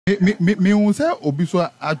Me who say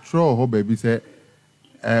Obiswa atro ho baby say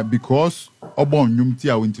because obon nyumti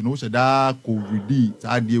a wenti no sheda covid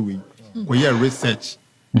sadie we ko ye research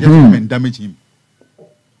just come and damage him.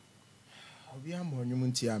 Obi am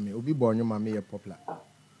nyumti ame obi bo nyuma me ye popular.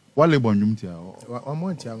 Wale bon nyumti a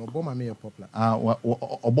omonti a obo ma me ye popular.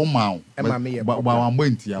 Obo mawo e ma me ye ba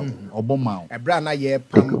wambanti a obo mawo ebra na ye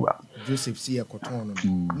pam Joseph see a cotton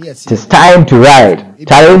no. It's time to ride.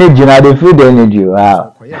 Challenge you know the food energy.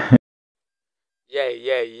 Wow. Yeah.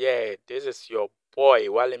 This is your boy,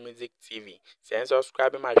 Wale Music TV. Send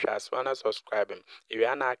subscribing my channel, wanna subscribe him. If you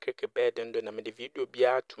are not click a bed and do the video be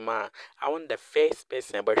out tomorrow. I want the first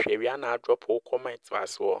person, but if you are not drop all comments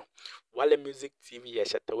as well. Wale Music TV,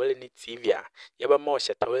 Shatta Wale ni TV. Yaba more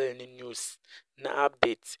Shatta Wale ni news. Na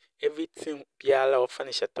updates. Everything be all of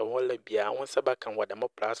finish Shatta Wale be. I want to back and what more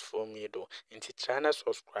platform you do. Into channel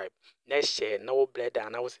subscribe. Next share, no bled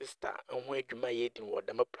and our sister. And when you may eat in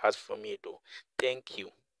what more platform you do. Thank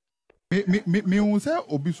you. Me who say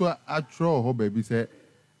Obiswa atro ho baby say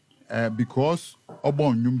because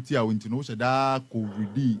obon nyumti a wenti no sheda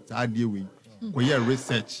covid sadie we ko ye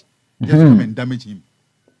research just come and damage him.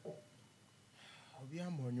 Obi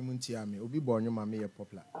am nyumti ame obi bo nyuma me ye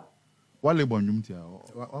popular. Wale bon nyumti a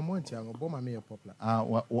omonti a obo ma me ye popular.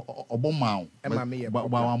 Obo mawo e ma me ye ba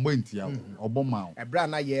wambanti a obo mawo ebra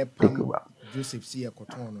na ye pam Joseph see a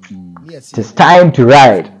cotton no. It's time to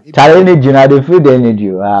ride. Challenge you know the food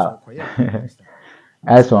energy. Wow.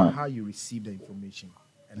 That's one. How you receive the information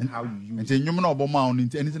and how you use it. And you know about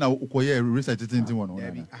anything I research it into one. I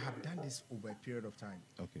have done this over a period of time.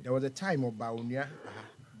 Okay. There was a time about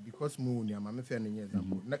because Munia, my friend in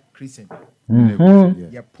example, not Christian.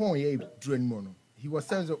 Your point here during mono. He was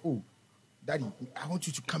saying, "Oh, Daddy, I want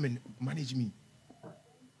you to come and manage me."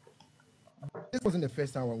 This wasn't the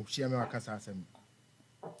first time I was sharing my casa. And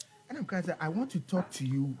I'm kind of say, I want to talk to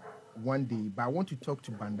you one day, but I want to talk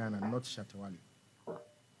to Bandana, not Shatta Wale.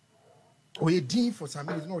 Oh, a dean for some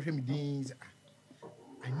reason, not him deans.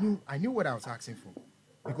 I knew what I was asking for,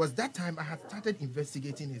 because that time I had started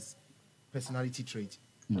investigating his personality trait,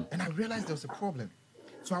 and I realized there was a problem.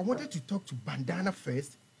 So I wanted to talk to Bandana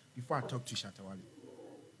first before I talked to Shatta Wale.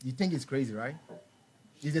 You think it's crazy, right?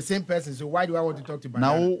 He's the same person, so why do I want to talk to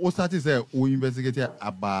Bandana? Now, what started say we investigated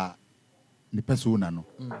about the persona, no.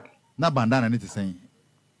 Now Bandana need to say,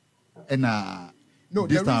 and no,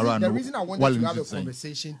 the reason I wanted to have a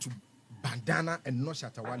conversation to Bandana and not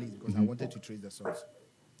Shatta Wale is because I wanted to trace the source.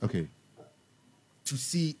 Okay. To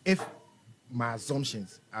see if my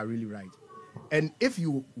assumptions are really right. And if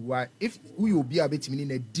you will be able to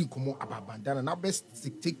mean a deal about Bandana, now best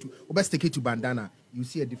take it to Bandana, you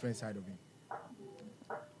see a different side of him.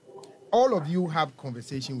 All of you have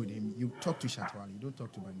conversation with him. You talk to Shatta Wale, you don't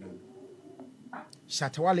talk to Bandana.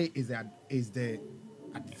 Shatta Wale is the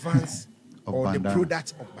advance or Bandana. The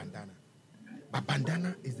product of Bandana. But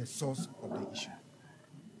Bandana is the source of the issue.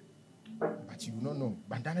 But you don't know.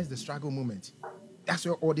 Bandana is the struggle moment. That's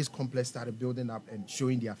where all this complex started building up and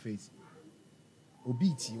showing their face.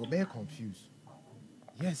 Obiti, you're very confused.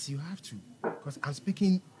 Yes, you have to. Because I'm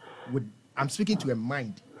speaking to a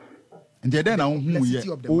mind. And then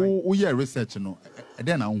who yeah research no.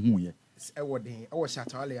 Then who yeah.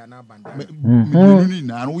 Shatta Wale and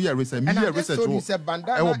Bandana. And we are research. And I just told you, said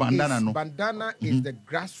Bandana is the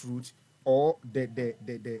grassroots or the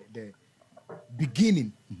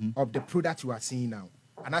beginning of the product you are seeing now.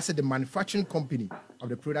 And I said the manufacturing company of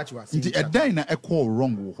the product you are seeing.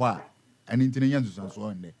 Wrong what? And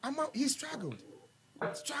he struggled.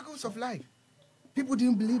 Struggles of life. People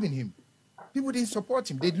didn't believe in him. People didn't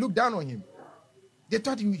support him. They looked down on him. They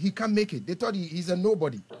thought he can't make it. They thought he's a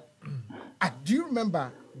nobody. Do you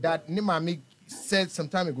remember that Nimami said some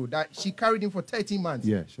time ago that she carried him for 13 months?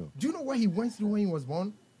 Yeah, sure. Do you know what he went through when he was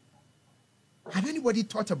born? Have anybody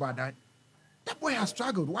thought about that? That boy has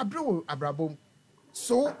struggled.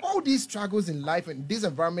 So all these struggles in life and this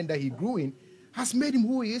environment that he grew in has made him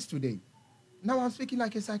who he is today. Now I'm speaking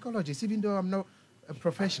like a psychologist, even though I'm not a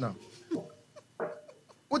professional.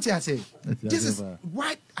 What did I say? This is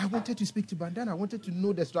why I wanted to speak to Bandana. I wanted to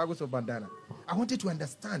know the struggles of Bandana. I wanted to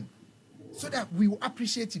understand so that we will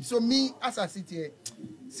appreciate him. So me, as I sit here,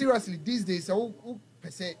 seriously, these days, per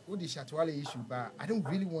se, the Shatta Wale issue, but I don't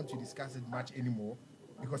really want to discuss it much anymore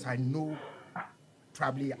because I know,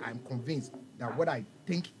 probably I'm convinced that what I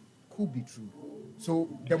think could be true. So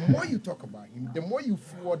the more you talk about him, the more you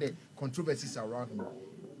feel the controversies around him,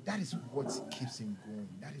 that is what keeps him going.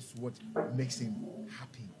 That is what makes him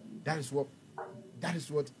happy. That is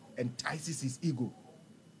what entices his ego.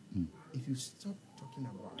 If you stop talking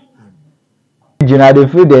about him, you know the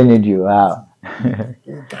food energy. Wow.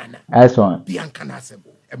 Ghana, that's one.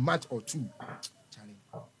 a month or two, Charlie,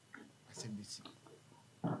 I said,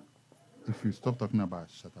 If you stop talking about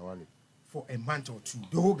Shatta Wale. For a month or two,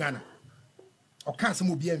 the whole Ghana. Or can't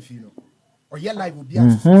some be you or your life will be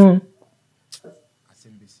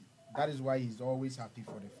That is why he's always happy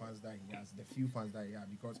for the fans that he has, the few fans that he has,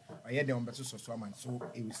 because I hear the better so man, so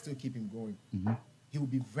it will still keep him going. He will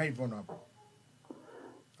be very vulnerable.